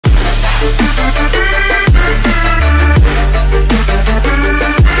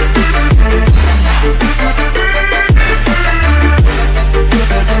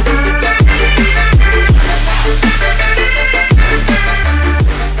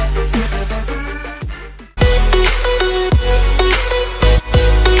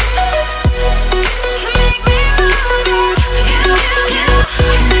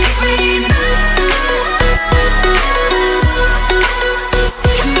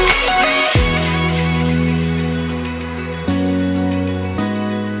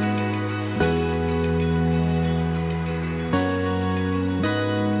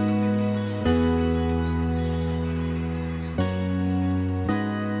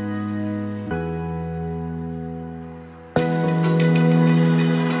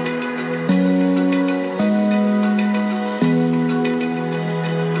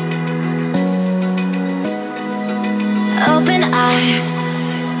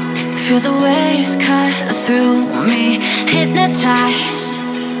Feel the waves cut through me, hypnotized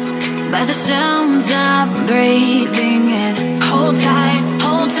by the sounds I'm breathing in. Hold tight,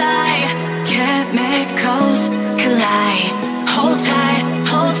 chemicals collide. Hold tight,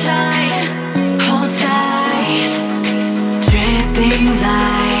 hold tight, hold tight. Dripping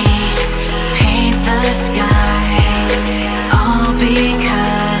lights paint the skies, all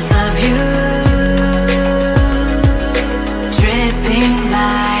because of you. Dripping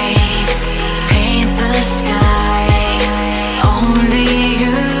lights paint the skies, only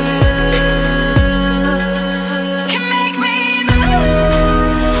you can make me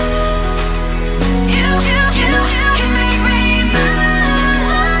move. You can make me move.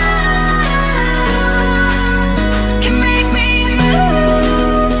 Can make me move.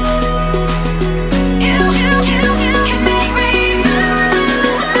 You can make me move.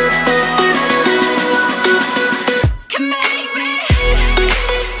 Can make me.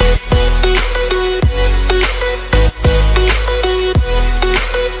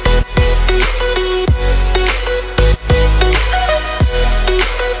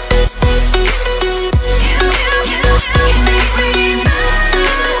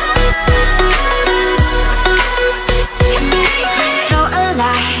 So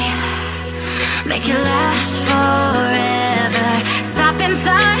alive, make it last forever. Stop in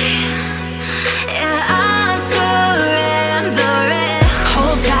time, yeah, I'm surrendering.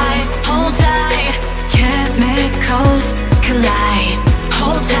 Hold tight, chemicals collide.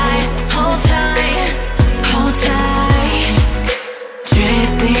 Hold tight, hold tight, hold tight.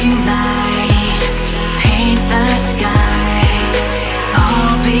 Dripping lights paint the skies,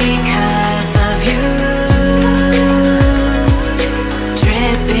 all because of you.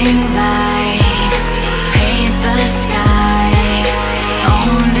 Dripping lights paint the skies,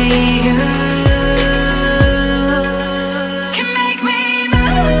 only you can make me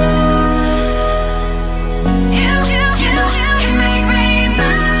move. You can make me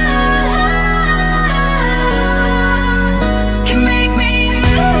move. Can make me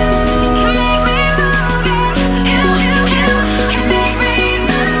move. Can make me move. You can make me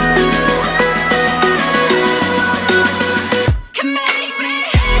move. Can make me.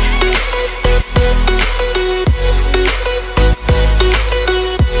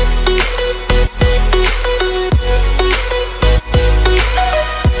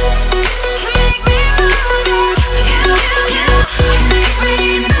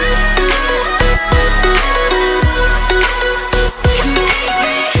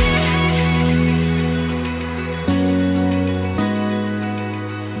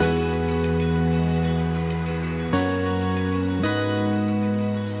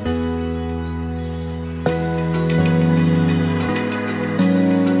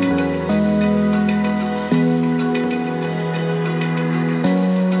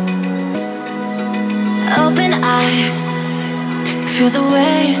 Open eye, feel the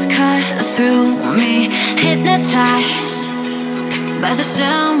waves cut through me, hypnotized by the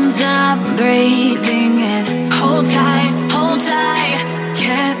sounds I'm breathing in. Hold tight,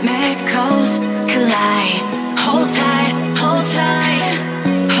 chemicals collide. Hold tight, hold tight,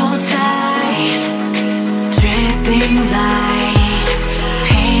 hold tight. Dripping lights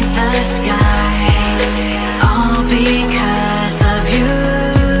paint the skies, all because of you.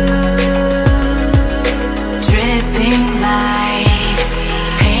 Dripping lights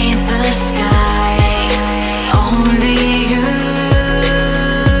paint the skies, only you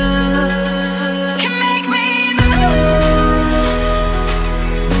can make me move.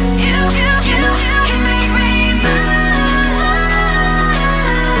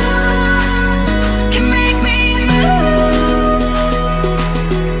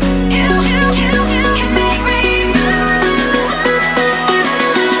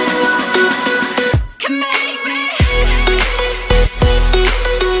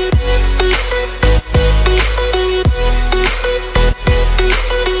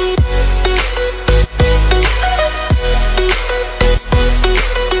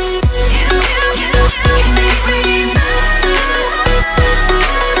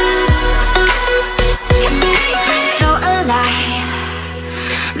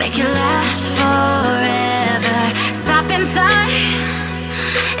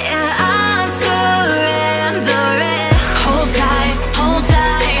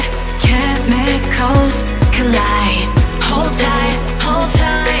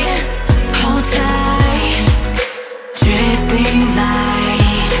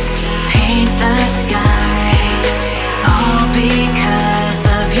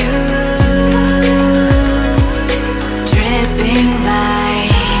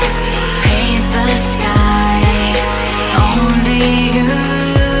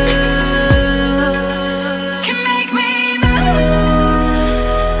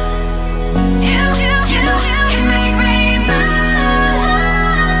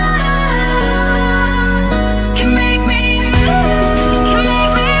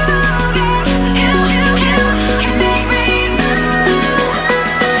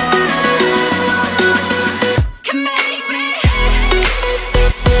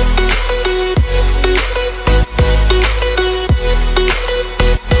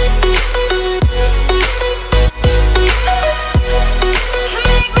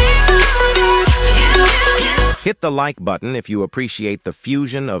 Hit the like button if you appreciate the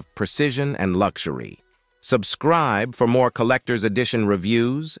fusion of precision and luxury. Subscribe for more collector's edition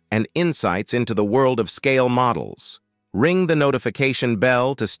reviews and insights into the world of scale models. Ring the notification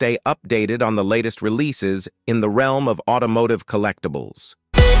bell to stay updated on the latest releases in the realm of automotive collectibles.